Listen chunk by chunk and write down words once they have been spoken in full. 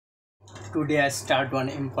Today I start one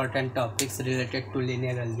important topics related to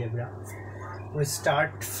linear algebra. We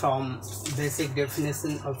start from basic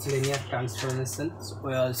definition of linear transformations.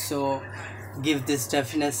 We also give these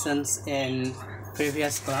definitions in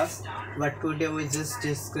previous class, but today we just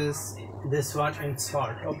discuss this one in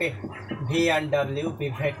short. Okay, V and W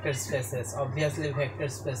be vector spaces, obviously vector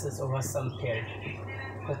spaces over some field.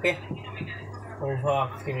 Okay, over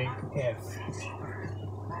field F.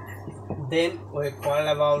 Then we call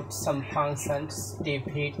about some functions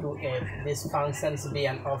Tv to F. These functions be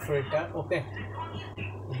an operator, okay,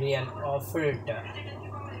 be an operator,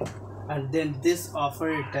 and then this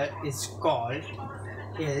operator is called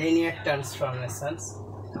a linear transformations.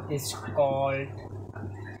 It's called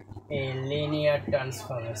a linear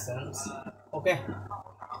transformations, okay,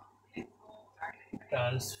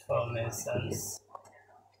 transformations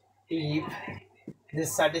if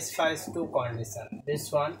this satisfies two conditions. This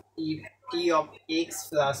one, if t of x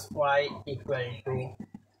plus y equal to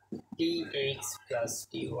tx plus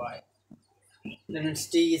ty, then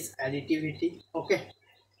t is additivity. Okay.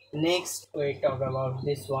 Next we talk about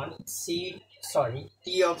this one, t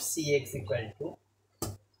of cx equal to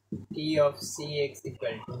c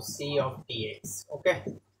of tx. Okay.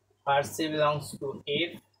 Where c belongs to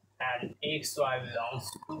f and xy belongs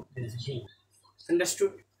to this v.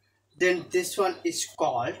 Understood? Then this one is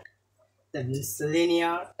called the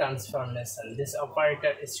linear transformation. This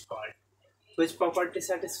operator is called. Which property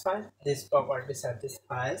satisfies? This property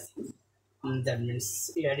satisfies, that means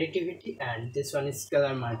additivity, and this one is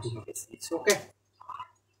scalar multiplication. Okay.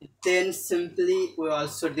 Then simply we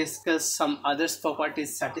also discuss some other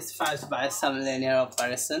properties satisfied by some linear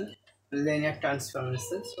operation, linear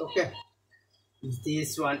transformations. Okay.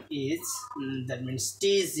 This one is that means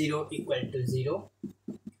t0 equal to 0.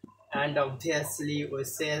 And obviously we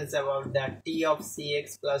say about that t of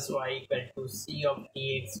cx plus y equal to c of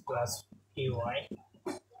tx plus ty.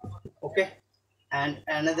 Okay. And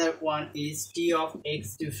another one is t of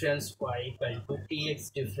x difference y equal to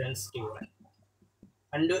tx difference ty.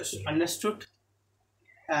 Understood?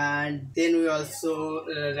 And then we also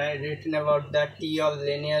written about that t of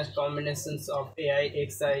linear combinations of ai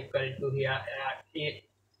xi equal to here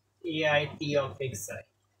ai t of xi.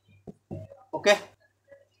 Okay.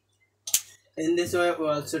 In this way we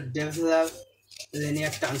also develop linear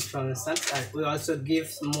transformations, and we also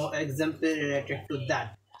give more example related to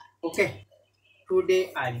that. Okay.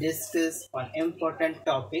 Today I discuss on important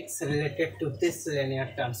topics related to this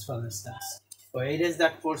linear transformations. So it is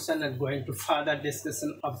that portion and going to further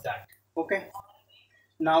discussion of that. Okay.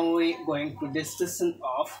 Now we going to discussion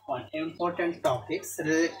of on important topics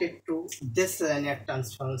related to this linear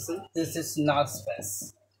transformation. This is null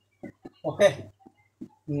space. Okay.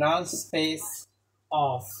 Null space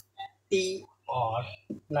of T or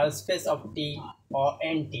null space of T or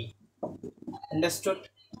NT. Understood?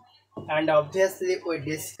 And obviously we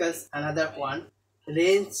discuss another one,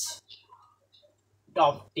 range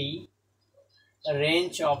of T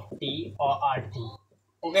or RT.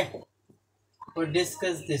 Okay, we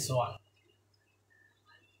discuss this one.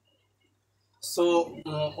 So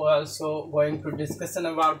we're also going to discussion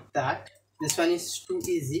about that. This one is too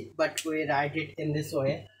easy, but we write it in this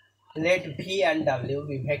way. Let V and W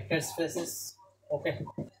be vector spaces. Okay,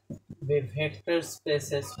 be vector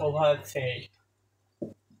spaces over field.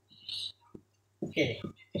 Okay,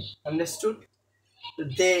 understood?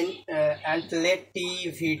 Then and let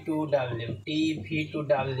Tv2W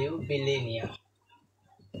be linear.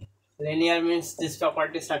 Linear means this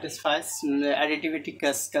property satisfies additivity,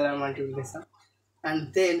 scalar multiplication.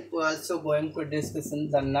 And then we're also going to discuss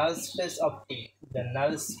the null space of T. The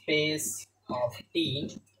null space of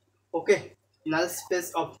T. Okay, null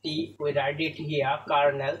space of T, we write it here,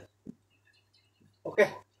 kernel.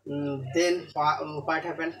 Okay, then what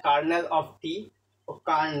happened? Kernel of T,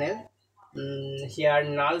 kernel. Here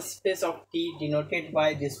null space of T denoted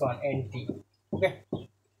by this one NT. Okay,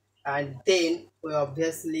 and then we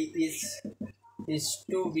obviously is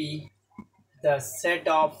to be the set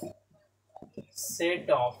of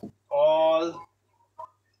all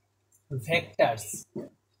vectors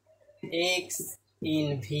x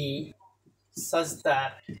in V such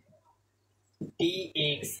that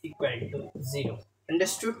tx equal to 0.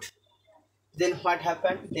 Understood? Then what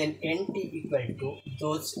happened? Then nt equal to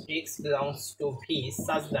those x belongs to V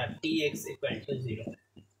such that tx equal to 0.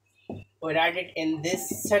 We write it in this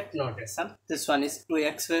set notation. This one is we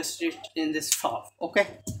expressed it in this form. Okay.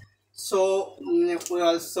 So we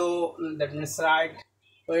also that means right.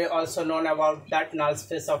 We also known about that null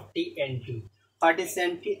space of T and T. What is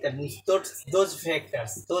NT? That means those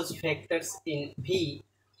vectors in V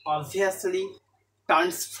obviously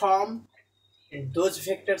transform those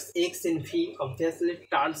vectors x in V obviously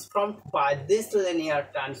transformed by this linear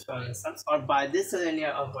transformations or by this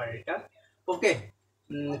linear operator. Okay,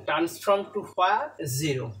 transform to where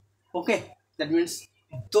 0. Okay, that means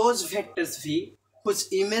those vectors V whose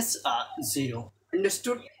images are 0.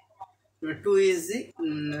 Understood? Too easy.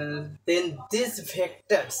 Then these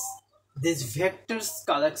vectors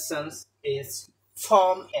collections is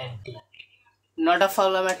form NT. Not a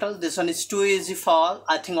problem at all. This one is too easy for all.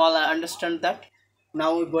 I think all I understand that.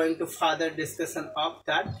 Now we're going to further discussion of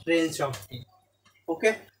that range of T.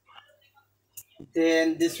 Okay.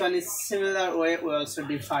 Then this one is similar way we also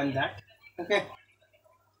define that. Okay.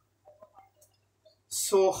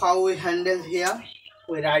 So how we handle here?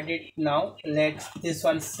 We write it now. Let this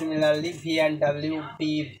one similarly V and W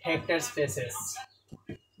be vector spaces.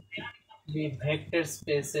 Be vector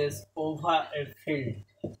spaces over a field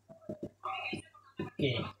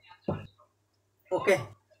K. Okay.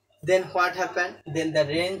 Then what happened? Then the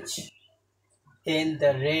range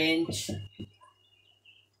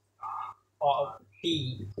of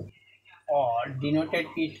T or denoted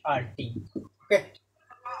it RT. Okay.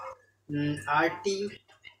 RT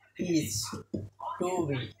is to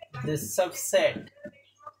be the subset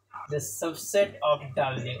of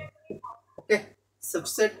W. Okay.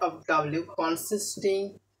 Subset of W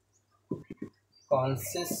consisting of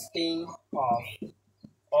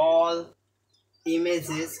all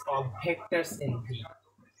images of vectors in V.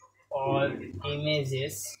 All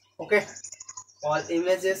images, okay, all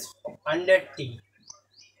images under T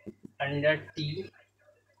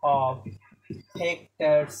of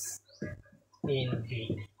vectors in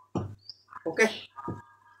V. Okay,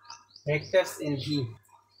 vectors in V.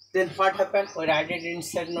 Then what happened? We added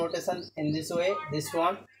insert notation in this way. This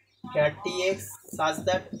one here Tx such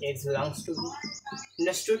that x belongs to V.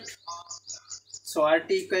 Understood? So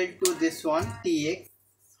RT equal to this one Tx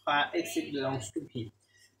x it belongs to V.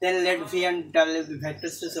 Then let V and W be vector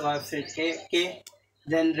space of field K.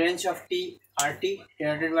 Then range of T RT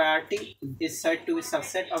denoted by RT is said to be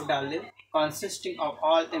subset of W consisting of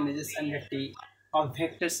all images under T of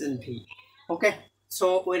vectors in V. Okay,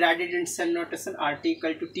 so we added in same notation RT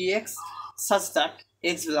equal to Tx such that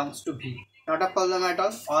x belongs to V. Not a problem at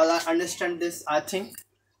all. All I understand this, I think.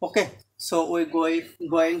 Okay, so we're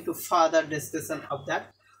going to further discussion of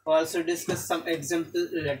that. We'll also discuss some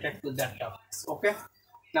examples related to that topics. Okay,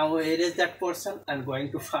 now we erase that portion and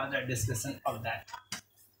going to further discussion of that.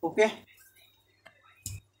 Okay,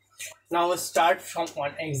 now we'll start from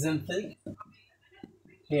one example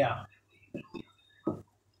here.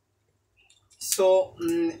 So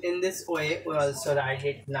in this way we also write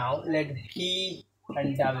it now. Let V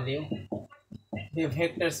and W be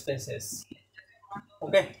vector spaces.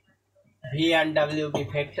 Okay, V and W be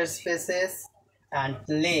vector spaces, and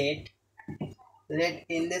let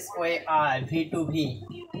in this way I V to V.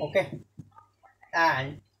 Okay,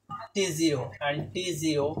 and T0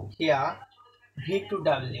 here V to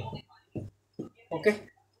W. Okay,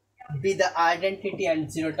 be the identity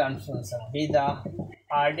and zero transformation. Be the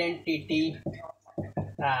identity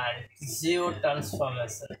and zero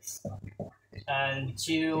transformations.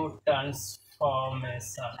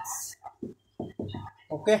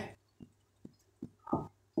 Okay,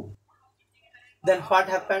 then what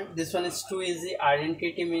happened? This one is too easy.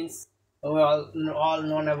 Identity means we all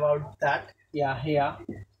known about that. Yeah, here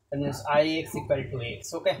that means Ix equal to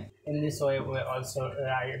x. Okay, in this way we also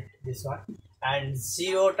write this one. And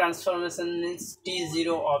zero transformation means T0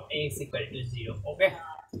 of x equal to 0. Okay,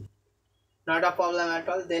 not a problem at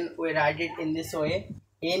all. Then we write it in this way.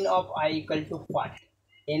 N of I equal to what?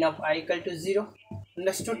 N of I equal to 0.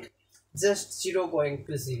 Understood? Just 0 going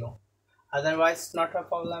to 0. Otherwise not a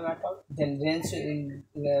problem at all. Then range in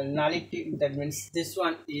nullity, that means this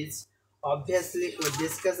one is obviously we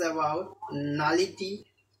discuss about nullity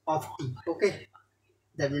of T. Okay,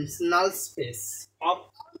 that means null space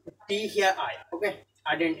of T here I. Okay,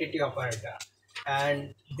 identity operator.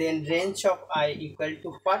 And then range of I equal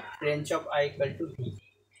to what? Range of I equal to V.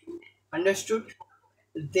 Understood?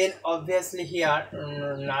 Then obviously here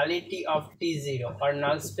nullity of T0 or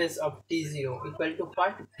null space of T0 equal to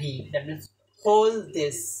what? V. That means whole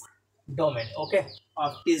this domain, okay,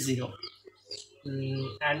 of T0.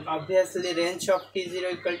 And obviously range of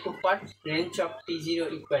T0 equal to what? Range of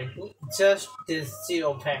T0 equal to just this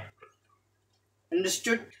 0 vector.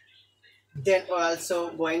 Understood? Then we're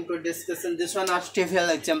also going to discuss in this one as trivial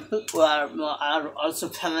example. We are also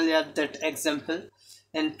familiar with that example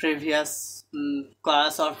in previous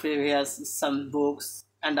class or previous some books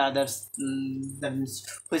and others that means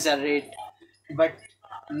which are read, but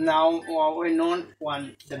now we know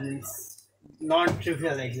one that means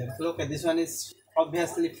non-trivial example. Okay, this one is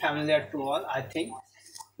obviously familiar to all, I think.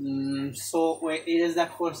 So it is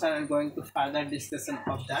that course, and I'm going to further discussion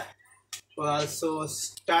of that. We'll also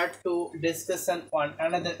start to discussion on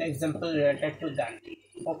another example related to that.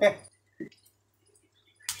 Okay.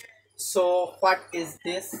 So what is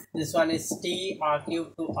this? This one is t r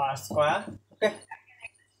cube to r square. Okay.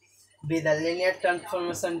 Be the linear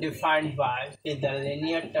transformation defined by be the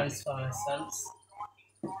linear transformations.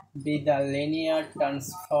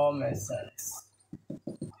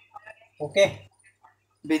 Okay.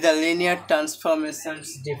 Be the linear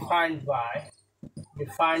transformations defined by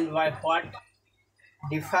what?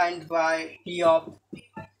 Defined by t of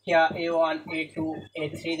here a1, a2,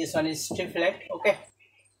 a3. This one is triplet. Okay.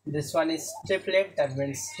 This one is triplet, that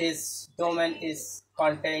means his domain is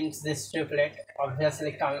contains this triplet,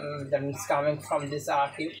 obviously that means coming from this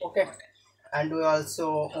R-cube. Okay. And we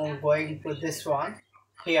also going to this one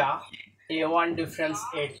here, a1 difference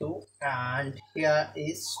a2, and here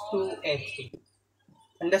is 2 a3.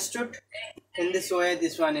 Understood? In this way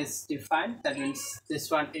this one is defined, that means this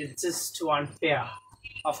one is just one pair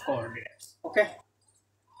of coordinates. Okay.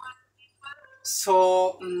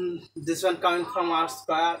 So this one coming from R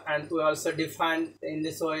square, and we also defined in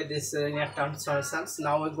this way this linear transformations.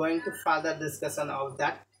 Now we're going to further discussion of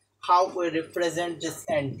that, how we represent this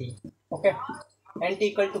nt. Okay. Nt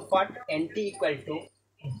equal to what? Nt equal to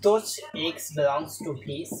those x belongs to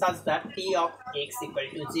V such that t of x equal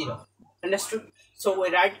to 0. Understood? So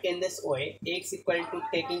we write in this way, x equal to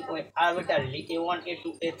taking away arbitrarily a1,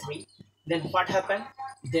 a2, a3. Then what happened?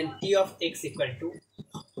 Then t of x equal to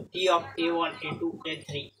t of a1, a2,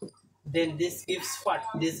 a3. Then this gives what?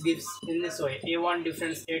 This gives in this way a1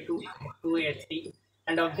 difference a2, 2 a3,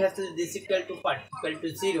 and obviously this equal to what? Equal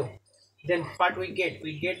to 0. Then what we get?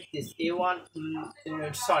 We get this a1.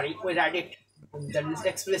 We write it then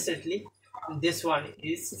explicitly. This one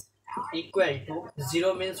is equal to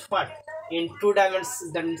 0 means what? In 2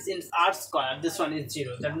 dimensions, that means in r square, this one is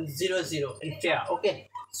 0. That means 0, 0 in pair. Okay.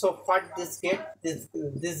 So what this get?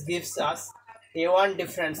 This gives us a1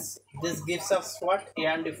 difference. This gives us what?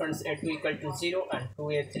 A1 difference a2 equal to 0 and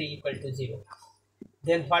 2a3 equal to 0.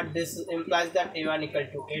 Then what this implies that a1 equal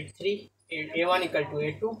to a3, a1 equal to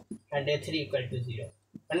a2, and a3 equal to 0.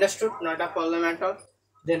 Understood? Not a problem at all.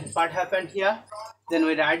 Then what happened here? Then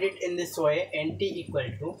we write it in this way, nt equal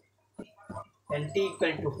to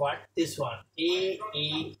what? This one,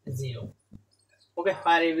 a0. Okay,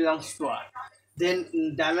 where a belongs to r. Then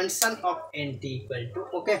dimension of nt equal to,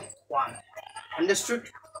 okay, 1. Understood?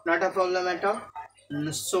 Not a problem at all.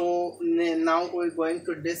 So now we're going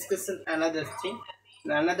to discuss another thing.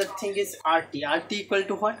 Another thing is rt. Rt equal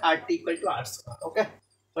to what? Rt equal to r square. Okay,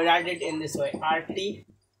 we write it in this way, rt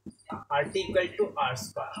equal to r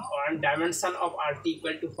square, or dimension of rt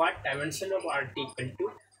equal to what? Dimension of rt equal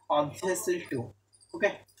to obviously 2.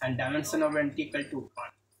 Okay, and dimension of nt equal to 1.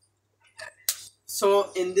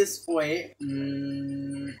 So in this way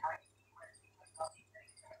we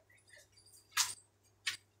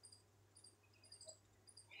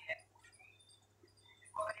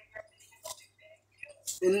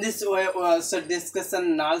also discuss a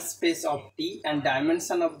null space of T, and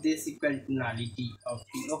dimension of this equal to nullity of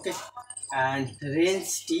T. Okay, and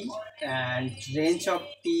range T, and range of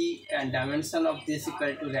T, and dimension of this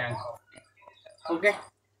equal to rank of T. Okay,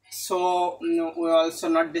 so we also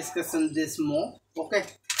not discussing this more. Okay,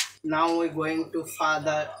 now we're going to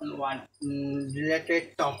further one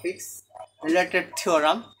related topics, related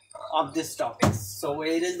theorem of this topics. So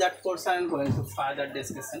where is that course? I'm going to further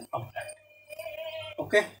discussion of that.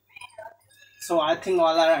 Okay, so I think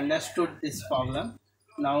all are understood this problem.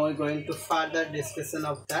 Now we're going to further discussion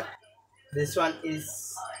of that. This one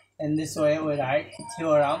is in this way we write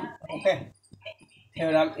theorem. Okay,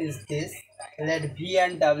 theorem is this: let V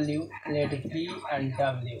and W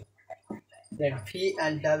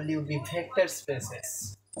be vector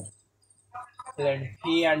spaces. Let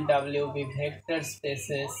V and W be vector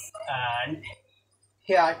spaces, and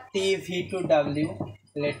here T V to W,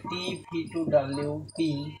 let T V to W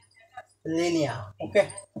be linear. Okay,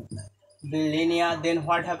 be linear. Then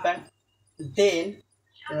what happened? Then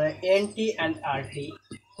NT and RT,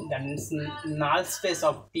 that means null space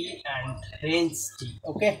of T and range T.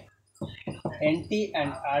 Okay, NT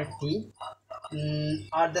and RT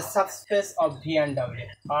are the subspace of V and W,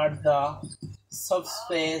 are the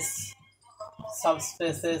subspaces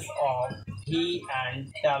of V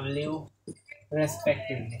and W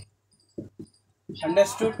respectively.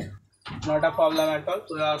 Understood? Not a problem at all.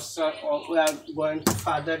 We are going to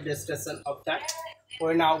further discussion of that.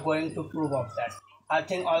 We're now going to prove of that. I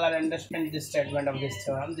think all are understand this statement of this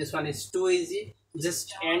theorem. This one is too easy.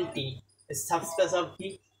 Just NT is subspace of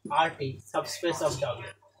V RT subspace of W.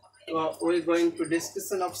 We're going to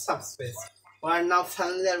discussion of subspace. We are now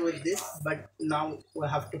familiar with this, but now we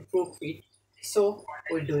have to prove it. So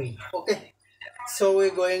we're doing okay. So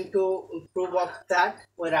we're going to prove of that.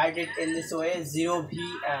 We write it in this way: 0v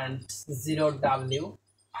and 0w.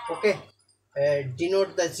 Okay.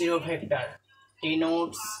 Denote the zero vector.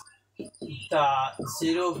 Denotes the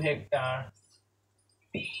zero vector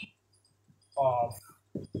of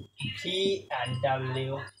v and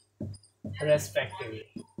w respectively.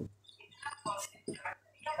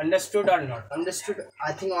 Understood or not? Understood.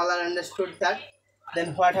 I think all are understood that.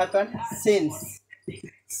 Then what happened? Since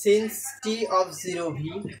t of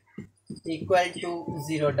 0v equal to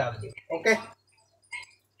 0w. Okay.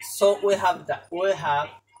 So we have that. We have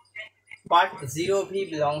part 0v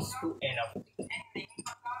belongs to n of t.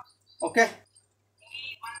 Okay.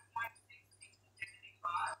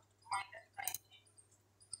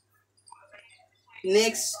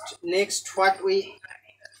 Next what we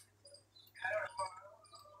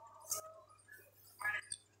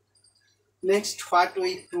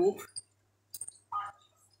prove.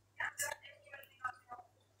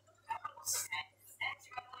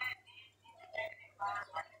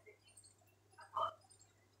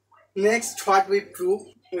 Next what we prove.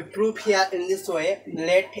 We prove here in this way: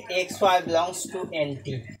 let xy belongs to nt.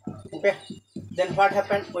 Okay. Then what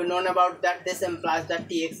happened? We know about that. This implies that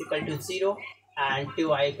tx equal to 0 and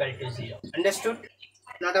ty equal to 0. Understood?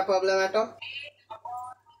 Not a problem at all.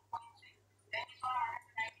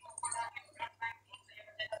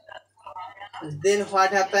 Then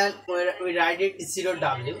what happened? We write it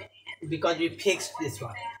 0w because we fixed this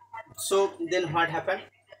one. So then what happened?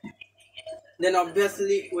 Then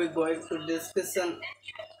obviously we're going to discussion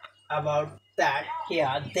about that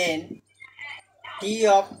here. Then t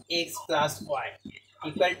of x plus y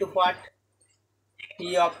equal to what?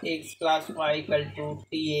 T of x plus y equal to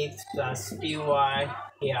tx plus ty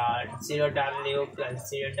here 0w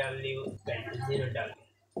plus 0w equal to 0w.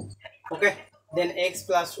 Okay. Then x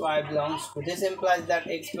plus y belongs to, this implies that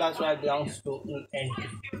x plus y belongs to nt.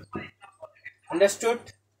 Understood?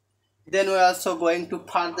 Then we're also going to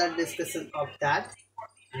further discussion of that.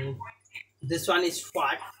 This one is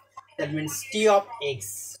what? That means t of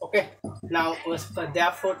x. Okay. Now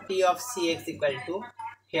therefore t of cx equal to,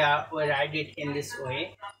 here we write it in this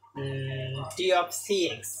way: t of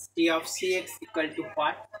cx. T of cx equal to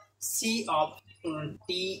what? C of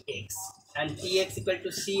tx, and tx equal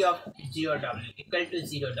to c of 0w equal to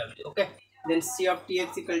 0w. Okay. Then c of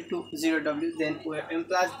tx equal to 0w. Then we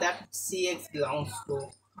implies that cx belongs to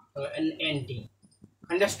an nt.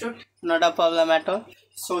 Understood? Not a problem at all.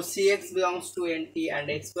 So cx belongs to nt and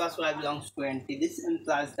x plus y belongs to nt. This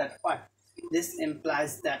implies that what? This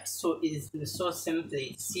implies that so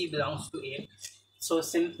simply c belongs to a. So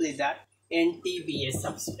simply that nt be a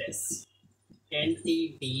subspace. Nt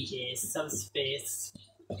be a subspace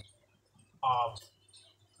of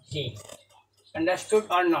G. Understood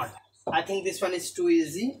or not? I think this one is too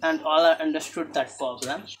easy and all are understood that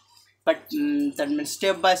problem. But that means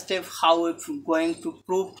step by step how we're going to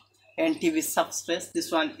prove NTV subspace.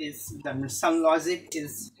 This one is, that means some logic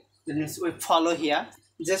is, that means we follow here.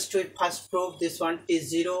 Just to first prove this one,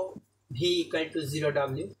 t0 v equal to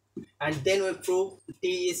 0w, and then we prove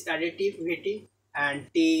t is additivity and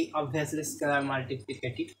t obviously scalar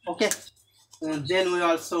multiplicative. Okay. Then we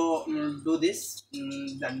also do this.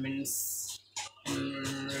 That means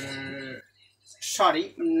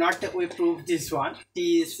sorry, not we prove this one.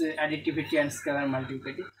 T is additivity and scalar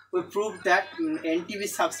multiplicative. We prove that NTV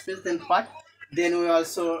subspace. Then what? Then we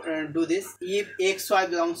also do this. If xy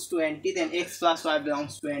belongs to nt, then x plus y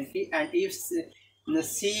belongs to nt, and if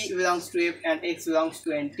c belongs to f and x belongs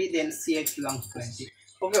to nt, then cx belongs to nt.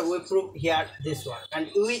 Okay, we prove here this one, and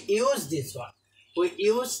we use this one. We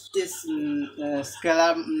use this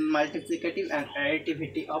scalar multiplicative and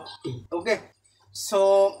additivity of t. Okay.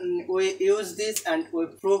 So we use this and we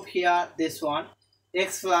prove here this one: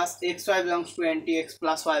 x plus xy belongs to nt, x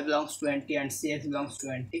plus y belongs to nt, and cx belongs to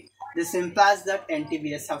nt. This implies that nt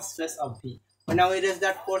be a subspace of V. Now it is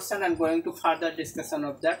that portion and going to further discussion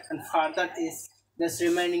of that, and further is this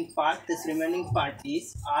remaining part. This remaining part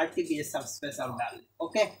is RT be a subspace of W.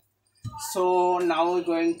 Okay. So now we're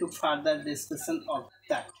going to further discussion of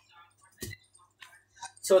that.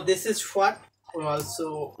 So this is what we're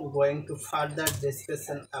also going to further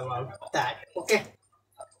discussion about that. Okay.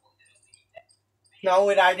 Now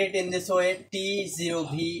we write it in this way: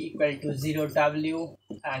 t0v equal to 0w,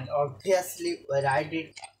 and obviously we write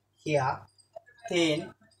it here.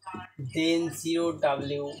 Then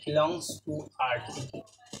 0w belongs to RT.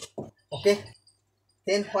 Okay.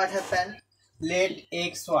 Then what happened? let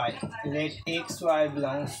xy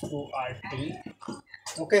belongs to Rt,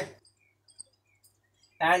 okay,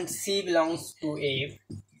 and C belongs to F,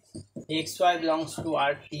 xy belongs to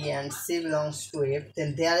Rt and C belongs to F,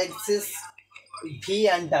 then there exists V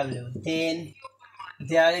and W. Then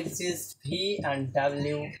there exists V and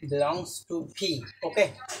W belongs to V.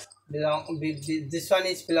 Okay, this one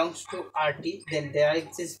is belongs to Rt. Then there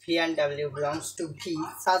exists V and W belongs to V,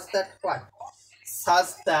 such that what?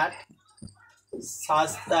 Such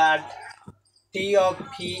that T of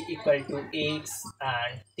V equal to X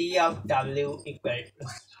and T of W equal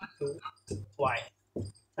to Y.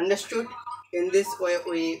 Understood? In this way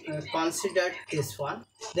we considered this one.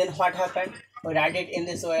 Then what happened? We write it in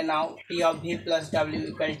this way now. T of V plus W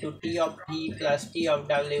equal to T of V plus T of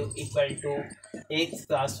W equal to X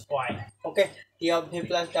plus Y. Okay, T of V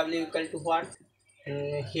plus W equal to what?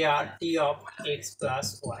 Here T of X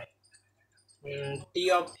plus Y.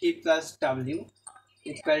 T of V plus W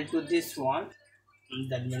equal to this one.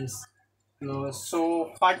 That means no.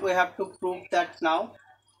 So what we have to prove that now?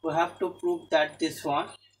 We have to prove that this one,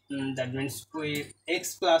 that means we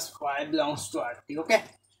X plus Y belongs to Rt. Okay,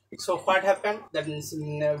 so what happened? That means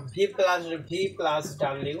V plus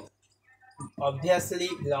W obviously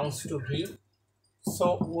belongs to V.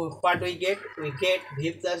 So what we get? We get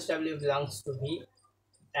V plus W belongs to V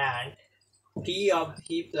and T of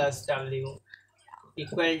V plus W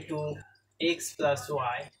equal to X plus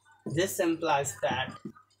Y. This implies that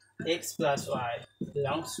X plus Y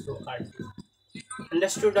belongs to Rt.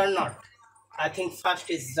 Understood or not? I think first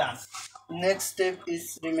is done. Next step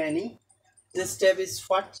is remaining. This step is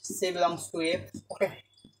what? C belongs to F. Okay.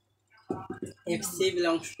 If C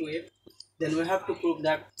belongs to F, then we have to prove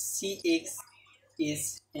that Cx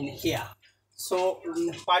is in here. So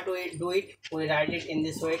what we do it? We write it in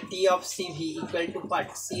this way. T of Cv equal to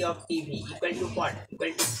what? C of Tv equal to what?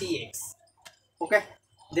 Equal to Cx. Okay.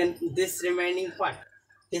 Then this remaining what?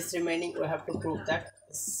 This remaining we have to prove that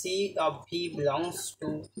C of V belongs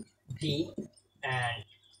to V and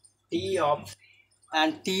T of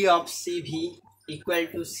Cv equal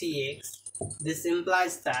to Cx. This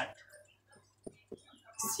implies that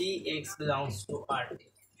Cx belongs to Rt.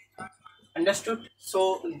 Understood?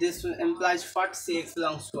 So this implies what? Cx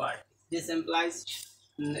belongs to Rt. This implies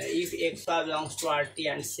if xy belongs to Rt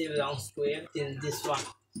and C belongs to F, then this one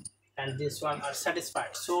and this one are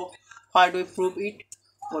satisfied. So how do we prove it?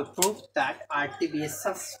 We prove that Rt be a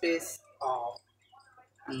subspace of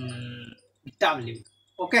W.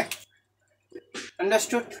 Okay,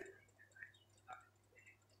 understood?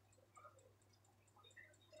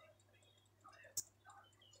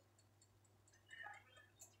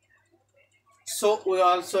 So we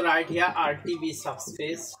also write here Rt be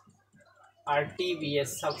subspace. Rt be a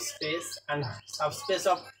subspace and subspace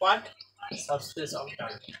of what? Subspace of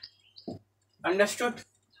W. Understood?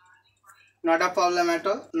 Not a problem at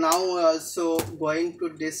all. Now we are also going to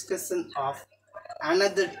discussion of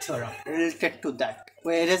another theorem related to that.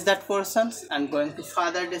 We erase that portions and going to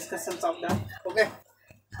further discussions of that. Okay.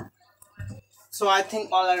 So I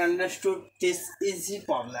think all are understood these easy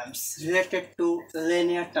problems related to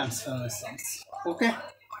linear transformations. Okay.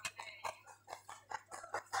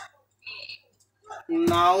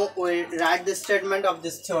 Now we write the statement of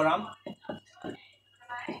this theorem.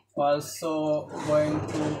 Also going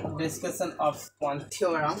to discussion of one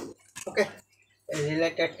theorem. Okay.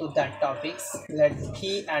 Related to that topics. Let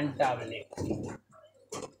V and W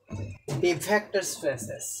be vector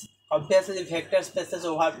spaces. Obviously vector spaces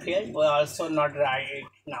over field we also not write it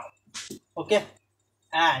now. Okay,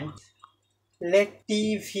 and let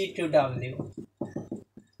TV to W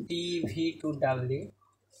be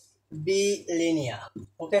linear.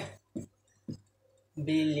 Okay,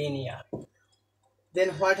 be linear. Then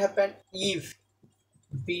what happened if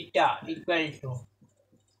beta equal to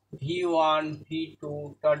V1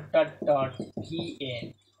 V2 dot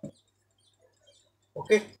Vn?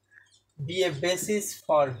 Okay, be a basis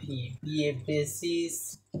for V,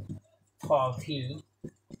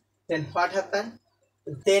 then what happened?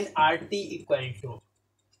 Then RT equal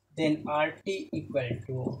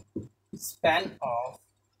to span of,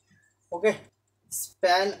 okay,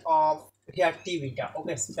 span of here T beta,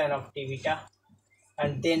 okay, span of T beta,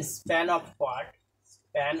 and then span of what?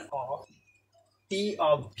 Span of T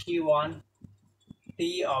of V1,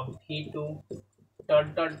 T of V2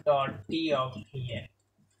 dot T of Vn.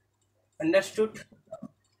 Understood?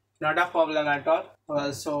 Not a problem at all.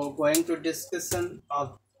 Also going to discussion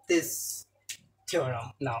of this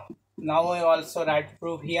theorem now. Now we also write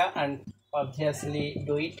proof here and obviously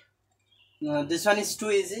do it. This one is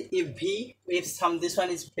too easy. If this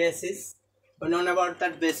one is basis, We know about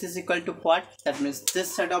that basis equal to what? That means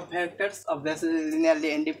this set of vectors obviously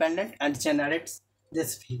linearly independent and generates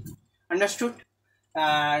this V. Understood?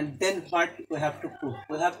 And then what we have to prove?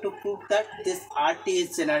 We have to prove that this RT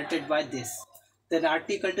is generated by this. Then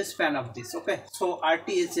RT equal to span of this. Okay, so RT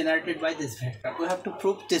is generated by this vector. We have to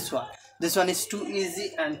prove this one. This one is too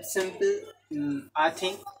easy and simple. I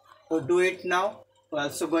think we'll do it now. We're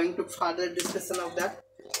also going to further discussion of that.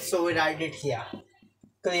 So we write it here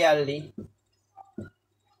clearly.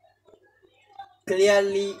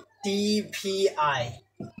 Clearly TVI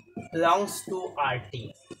belongs to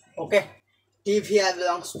RT. Okay, TVI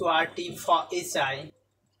belongs to RT for HI.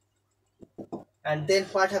 And then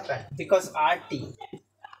what happened? Because RT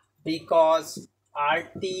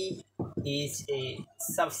is a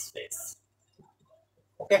subspace.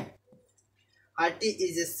 Okay, RT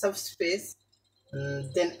is a subspace.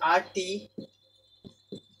 Then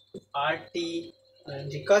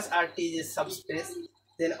because RT is a subspace,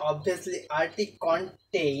 then obviously RT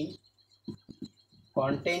contain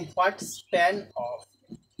what? Span of,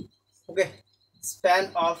 okay,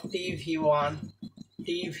 span of TV1,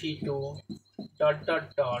 TV2,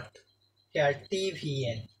 here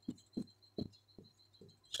TVN.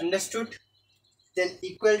 Understood? Then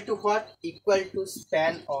equal to what? Equal to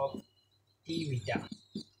span of T beta.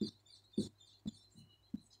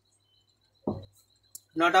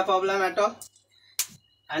 Not a problem at all.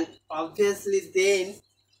 And obviously then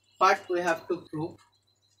what we have to prove?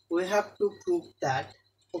 We have to prove that,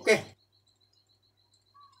 okay,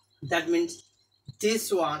 that means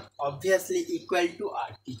this one obviously equal to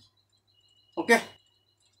RT. Okay,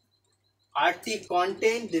 RT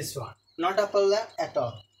contain this one, not a problem at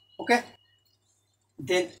all. Okay,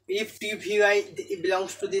 then if TVI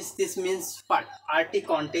belongs to this means what? RT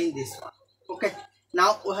contain this one. Okay,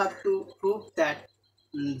 now we have to prove that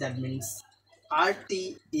that means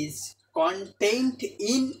RT is contained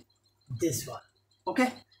in this one.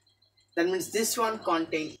 Okay, that means this one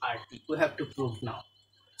contain RT. We have to prove now.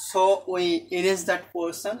 So we erase that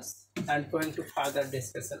portions and going to further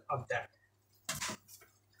discussion of that.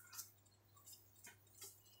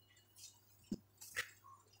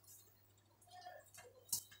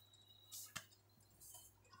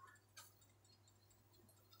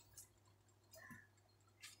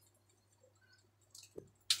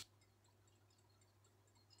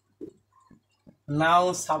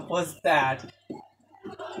 Now suppose that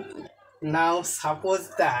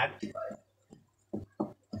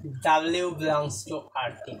W belongs to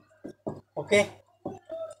RT. Okay,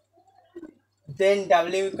 then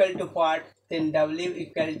W equal to what? Then W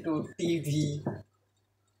equal to TV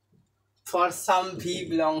for some V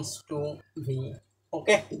belongs to V.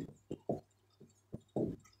 Okay,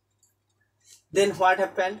 then what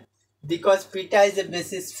happened? Because beta is a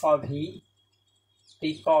basis for V,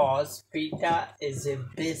 because beta is a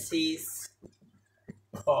basis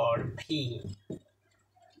for V,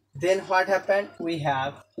 then what happened? We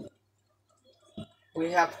have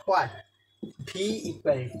what? V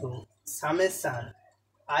equal to summation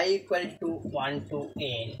I equal to 1 to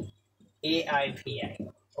n AIVI.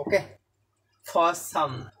 Okay, for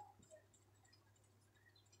some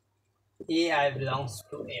AI belongs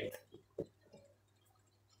to F.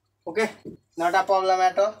 Okay, not a problem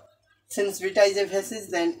at all. Since beta is a basis,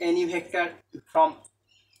 then any vector from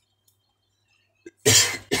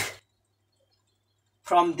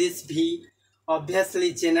this V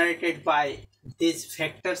obviously generated by these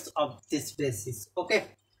vectors of this basis. Okay,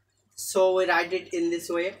 so we write it in this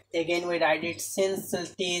way. Again we write it since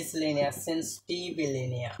T is linear, since T be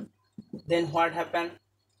linear, then what happened?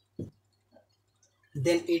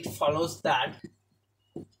 Then it follows that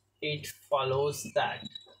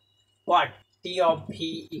what? T of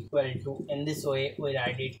V equal to, in this way we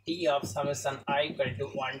write it, T of summation I equal to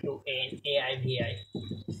 1 to n AIVI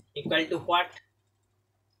equal to what?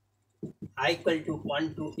 I equal to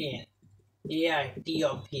 1 to n AI T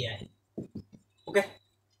of Vi. Okay,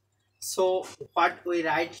 so what we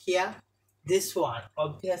write here, this one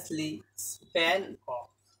obviously span of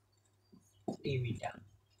T beta.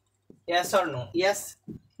 Yes or no? Yes,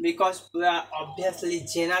 because we are obviously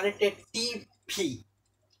generated TV.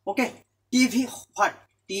 Okay, TV what?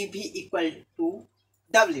 TV equal to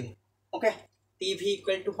W. Okay, TV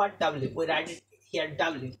equal to what? W. We write it here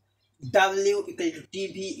W. W equal to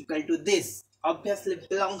TV equal to this obviously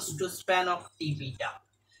belongs to span of T beta,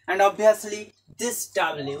 and obviously this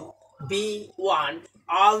W be one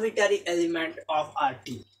arbitrary element of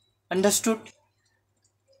RT. Understood?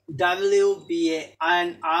 W be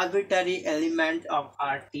an arbitrary element of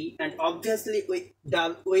RT, and obviously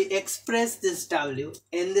we express this W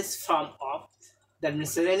in this form of, that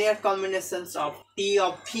means linear combinations of T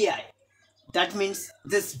of Vi That means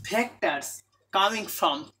this vectors coming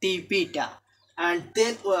from T beta, and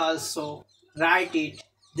then we also write it.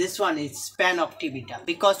 This one is span of T beta,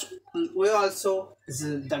 because we also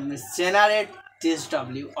that means generate this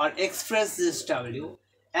W or express this W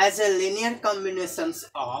as a linear combinations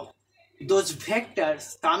of those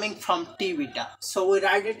vectors coming from T beta. So we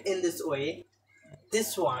write it in this way.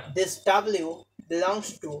 This W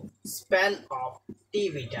belongs to span of T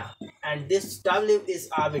beta, and this W is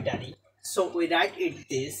arbitrary. So we write it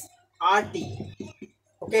this RT.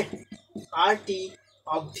 Okay, RT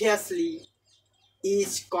obviously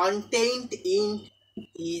is is contained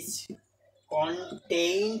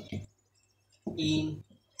in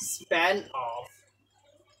span of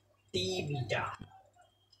T beta.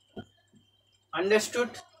 Understood?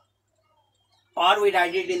 Or we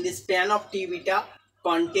write it in the span of T beta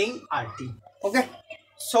contain RT. Okay,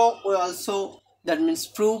 so we also that means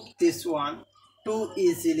prove this one too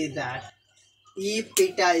easily, that if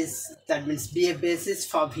beta is that means be a basis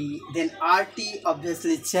for V, then RT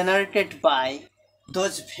obviously generated by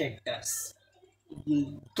those vectors.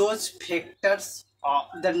 Those vectors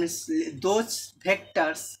that means those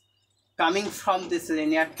vectors coming from this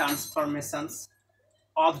linear transformations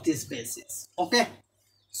of this basis. Okay,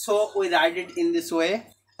 so we write it in this way,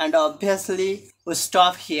 and obviously we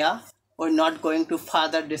stop here. We're not going to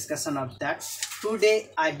further discussion of that. Today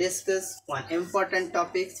I discuss one important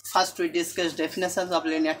topic. First we discuss definitions of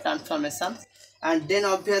linear transformation, and then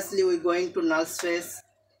obviously we're going to null space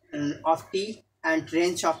of T and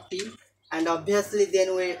range of T, and obviously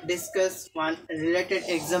then we discuss one related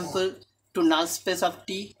example to null space of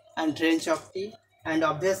T and range of T, and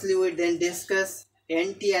obviously we then discuss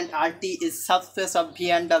NT and RT is subspace of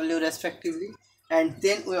V and W respectively, and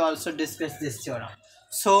then we also discuss this theorem.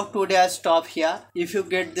 So today I stop here. If you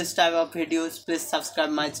get this type of videos, please subscribe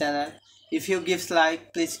my channel. If you give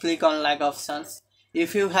like, please click on like options.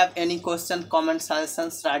 If you have any question, comment,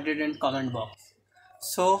 suggestions, write it in comment box.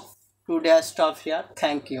 So today I stop here.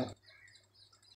 Thank you.